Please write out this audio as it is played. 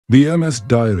The MS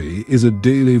Diary is a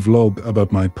daily vlog about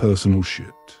my personal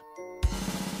shit.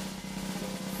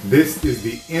 This is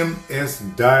the MS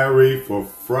Diary for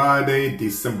Friday,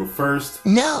 December 1st.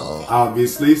 No.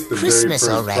 Obviously, it's the Christmas very first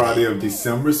already. Friday of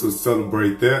December, so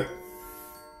celebrate that.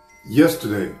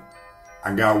 Yesterday,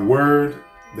 I got word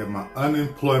that my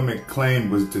unemployment claim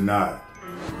was denied.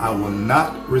 I will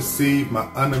not receive my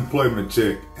unemployment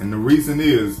check, and the reason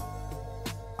is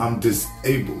I'm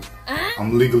disabled.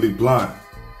 I'm legally blind.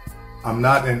 I'm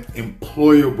not an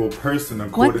employable person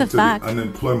according to the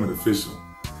unemployment official.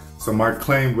 So my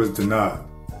claim was denied.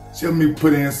 She had me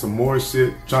put in some more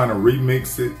shit, trying to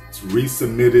remix it,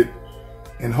 resubmit it,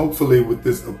 and hopefully with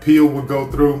this appeal will go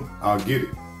through, I'll get it.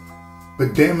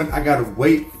 But damn it, I gotta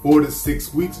wait 4 to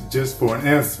 6 weeks just for an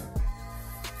answer.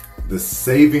 The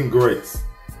saving grace.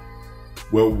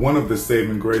 Well, one of the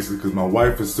saving graces, because my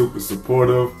wife is super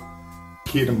supportive.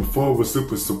 Keaton before was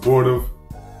super supportive.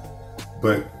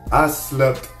 But I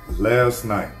slept last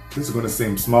night. This is gonna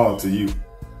seem small to you.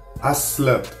 I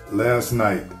slept last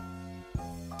night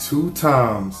 2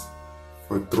 times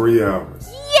for 3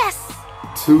 hours. Yes!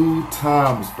 2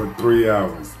 times for 3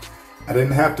 hours. I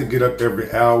didn't have to get up every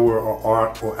hour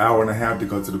or hour and a half to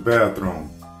go to the bathroom.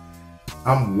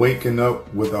 I'm waking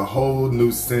up with a whole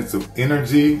new sense of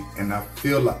energy, and I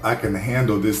feel like I can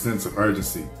handle this sense of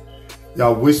urgency.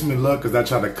 Y'all wish me luck, because I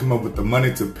try to come up with the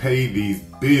money to pay these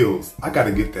bills. I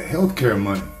gotta get the healthcare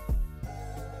money.